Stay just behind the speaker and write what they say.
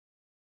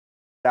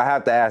I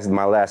have to ask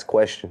my last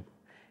question.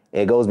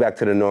 It goes back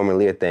to the Norman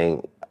Lear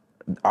thing.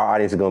 Our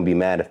audience is going to be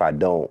mad if I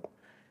don't.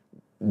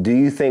 Do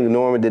you think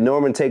did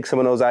Norman take some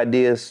of those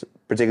ideas,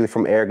 particularly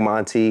from Eric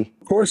Monti?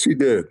 Of course he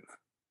did.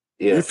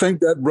 Yeah. You think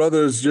that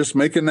brother is just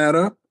making that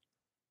up?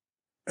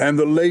 And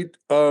the late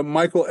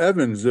Michael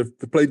Evans, if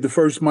played the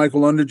first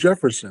Michael on the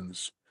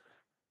Jeffersons,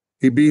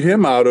 he beat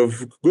him out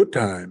of Good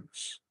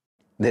Times.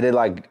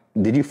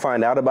 Did you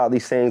find out about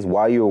these things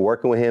while you were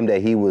working with him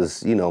that he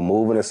was,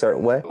 moving a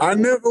certain way? I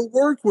never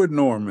worked with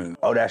Norman.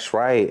 Oh, that's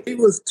right. He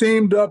was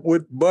teamed up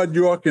with Bud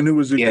Yorkin, who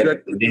was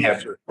executive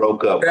producer.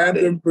 Broke up.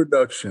 Tandem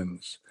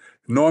Productions.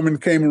 Norman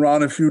came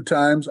around a few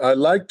times. I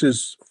liked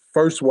his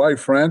first wife,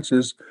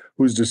 Frances,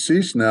 who's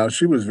deceased now.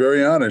 She was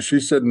very honest. She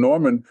said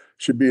Norman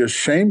should be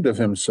ashamed of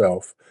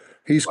himself.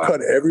 He's cut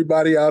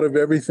everybody out of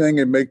everything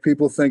and make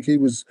people think he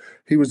was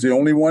the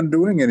only one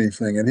doing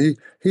anything. And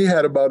he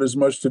had about as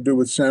much to do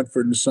with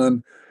Sanford and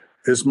Son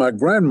as my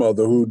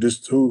grandmother, who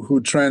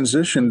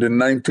transitioned in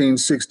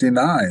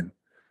 1969.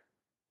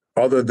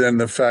 Other than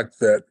the fact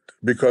that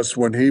because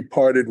when he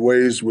parted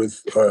ways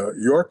with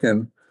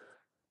Yorkin,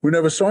 we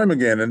never saw him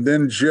again. And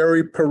then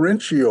Jerry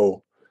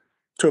Parenchio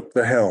took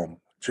the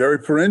helm. Jerry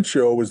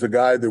Parenchio was the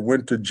guy that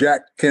went to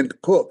Jack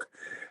Kent Cooke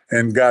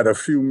and got a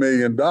few $1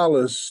 million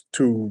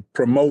to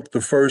promote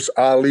the first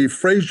Ali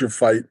Frazier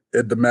fight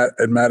at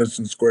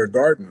Madison Square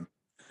Garden.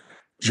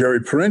 Jerry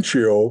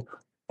Parenchio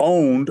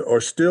owned or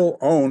still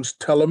owns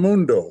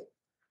Telemundo.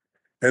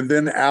 And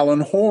then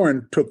Alan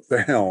Horn took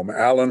the helm.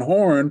 Alan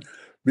Horn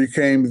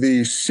became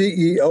the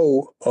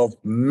CEO of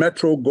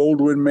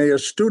Metro-Goldwyn-Mayer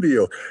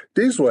Studio.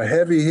 These were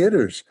heavy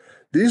hitters.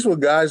 These were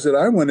guys that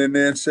I went in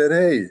there and said,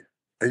 hey,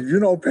 if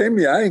you don't pay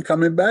me, I ain't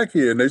coming back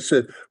here. And they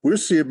said, we'll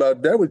see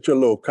about that with your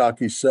little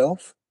cocky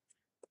self.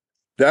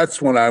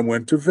 That's when I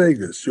went to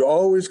Vegas. You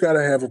always got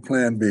to have a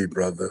plan B,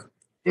 brother.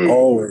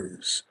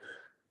 Always.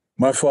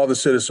 My father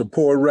said it's a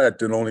poor rat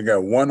that only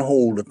got one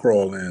hole to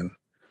crawl in.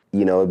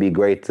 It'd be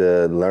great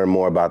to learn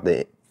more about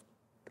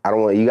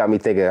you got me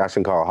thinking I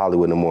shouldn't call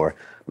Hollywood no more.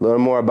 Learn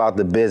more about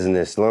the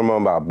business, learn more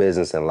about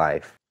business and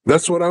life.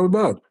 That's what I'm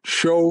about.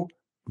 Show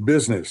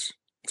business.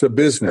 It's a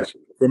business.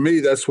 For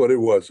me, that's what it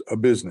was, a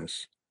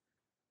business.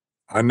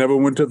 I never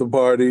went to the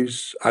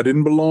parties. I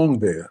didn't belong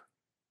there.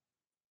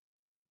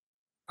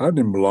 I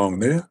didn't belong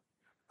there.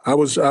 I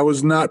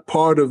was not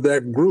part of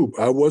that group.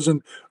 I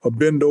wasn't a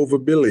bend over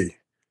Billy.